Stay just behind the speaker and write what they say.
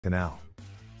Canal.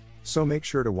 So make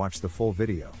sure to watch the full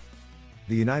video.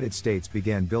 The United States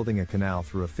began building a canal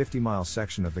through a 50-mile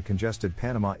section of the congested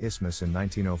Panama Isthmus in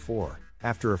 1904,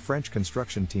 after a French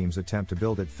construction team's attempt to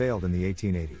build it failed in the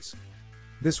 1880s.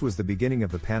 This was the beginning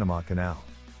of the Panama Canal.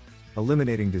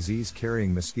 Eliminating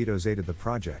disease-carrying mosquitoes aided the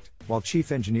project, while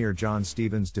Chief Engineer John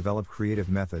Stevens developed creative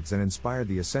methods and inspired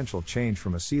the essential change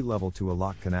from a sea level to a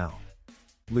lock canal.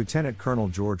 Lieutenant Colonel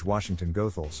George Washington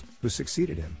Goethals, who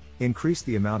succeeded him, increased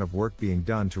the amount of work being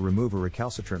done to remove a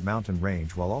recalcitrant mountain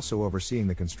range while also overseeing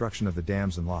the construction of the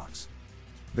dams and locks.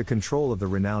 The control of the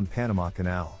renowned Panama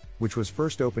Canal, which was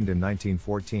first opened in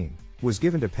 1914, was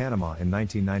given to Panama in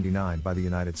 1999 by the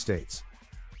United States.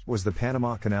 Was the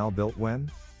Panama Canal built when?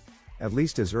 At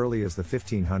least as early as the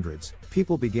 1500s,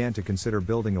 people began to consider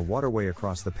building a waterway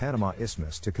across the Panama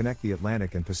Isthmus to connect the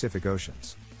Atlantic and Pacific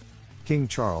Oceans. King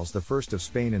Charles I of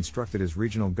Spain instructed his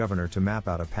regional governor to map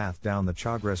out a path down the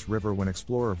Chagres River when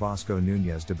explorer Vasco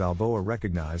Núñez de Balboa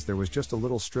recognized there was just a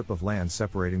little strip of land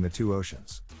separating the two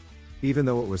oceans. Even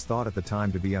though it was thought at the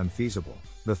time to be unfeasible,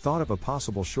 the thought of a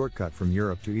possible shortcut from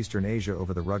Europe to Eastern Asia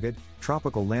over the rugged,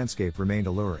 tropical landscape remained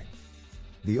alluring.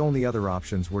 The only other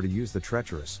options were to use the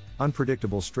treacherous,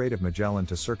 unpredictable Strait of Magellan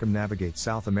to circumnavigate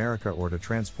South America or to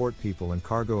transport people and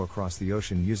cargo across the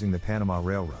ocean using the Panama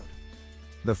Railroad.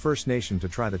 The first nation to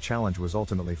try the challenge was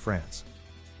ultimately France.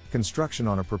 Construction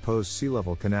on a proposed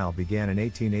sea-level canal began in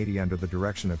 1880 under the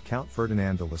direction of Count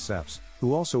Ferdinand de Lesseps,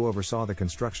 who also oversaw the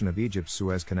construction of Egypt's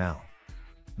Suez Canal.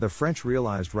 The French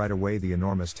realized right away the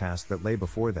enormous task that lay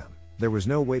before them. There was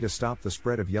no way to stop the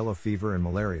spread of yellow fever and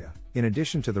malaria, in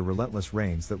addition to the relentless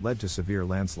rains that led to severe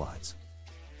landslides.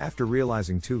 After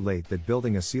realizing too late that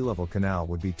building a sea-level canal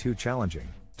would be too challenging,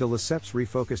 de Lesseps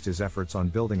refocused his efforts on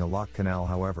building a lock canal.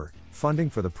 However, funding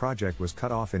for the project was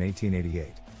cut off in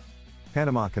 1888.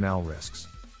 Panama Canal risks.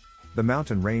 The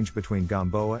mountain range between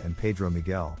Gamboa and Pedro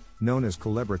Miguel, known as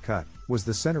Culebra Cut, was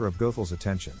the center of Goethals'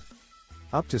 attention.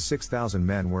 Up to 6,000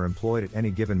 men were employed at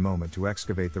any given moment to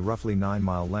excavate the roughly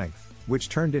 9-mile length, which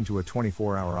turned into a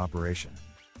 24-hour operation.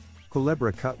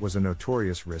 Culebra Cut was a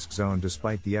notorious risk zone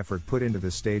despite the effort put into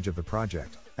this stage of the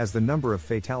project, as the number of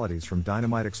fatalities from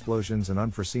dynamite explosions and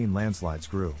unforeseen landslides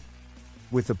grew.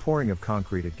 With the pouring of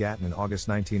concrete at Gatton in August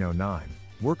 1909,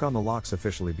 work on the locks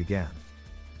officially began.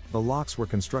 The locks were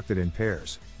constructed in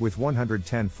pairs, with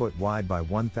 110-foot wide by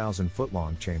 1,000-foot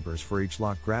long chambers for each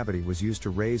lock. Gravity was used to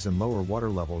raise and lower water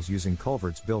levels using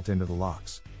culverts built into the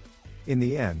locks. In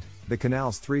the end, the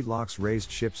canal's 3 locks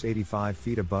raised ships 85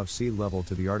 feet above sea level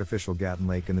to the artificial Gatton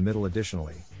Lake in the middle.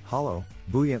 Additionally, hollow,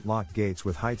 buoyant lock gates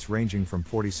with heights ranging from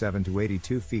 47 to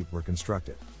 82 feet were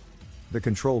constructed. The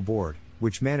control board,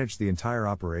 which managed the entire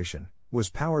operation, was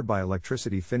powered by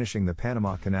electricity. Finishing the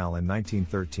Panama Canal in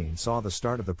 1913 saw the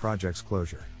start of the project's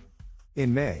closure.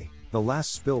 In May, the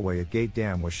last spillway at Gate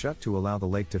Dam was shut to allow the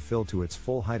lake to fill to its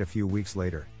full height. A few weeks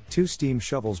later, 2 steam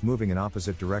shovels moving in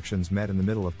opposite directions met in the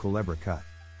middle of Culebra Cut.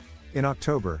 In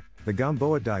October, the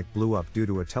Gamboa Dike blew up due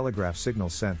to a telegraph signal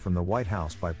sent from the White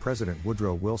House by President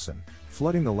Woodrow Wilson,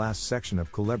 flooding the last section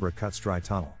of Culebra Cut's dry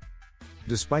tunnel.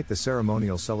 Despite the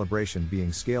ceremonial celebration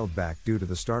being scaled back due to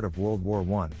the start of World War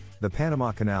I, the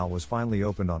Panama Canal was finally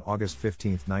opened on August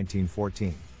 15,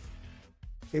 1914.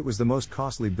 It was the most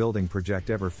costly building project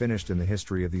ever finished in the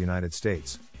history of the United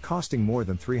States, costing more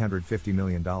than $350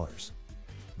 million.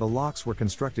 The locks were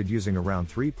constructed using around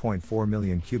 3.4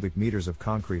 million cubic meters of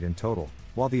concrete in total,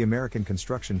 while the American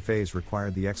construction phase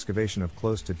required the excavation of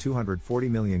close to 240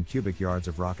 million cubic yards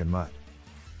of rock and mud.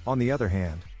 On the other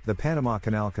hand, the Panama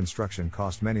Canal construction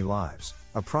cost many lives.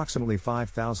 Approximately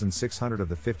 5,600 of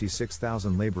the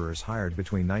 56,000 laborers hired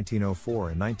between 1904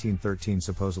 and 1913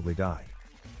 supposedly died.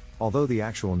 Although the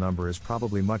actual number is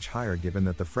probably much higher given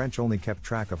that the French only kept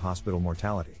track of hospital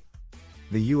mortality.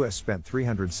 The U.S. spent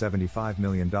 $375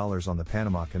 million on the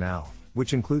Panama Canal,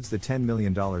 which includes the $10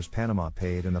 million Panama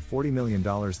paid and the $40 million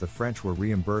the French were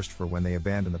reimbursed for when they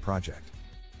abandoned the project.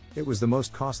 It was the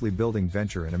most costly building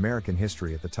venture in American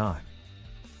history at the time.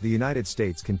 The United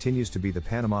States continues to be the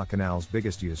Panama Canal's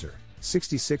biggest user.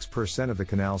 66% of the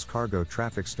canal's cargo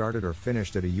traffic started or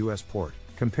finished at a U.S. port,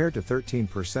 compared to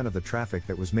 13% of the traffic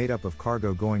that was made up of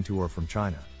cargo going to or from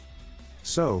China.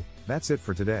 So, that's it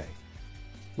for today.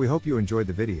 We hope you enjoyed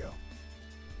the video.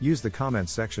 Use the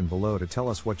comments section below to tell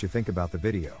us what you think about the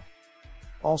video.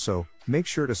 Also, make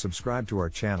sure to subscribe to our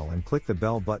channel and click the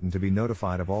bell button to be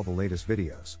notified of all the latest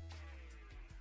videos.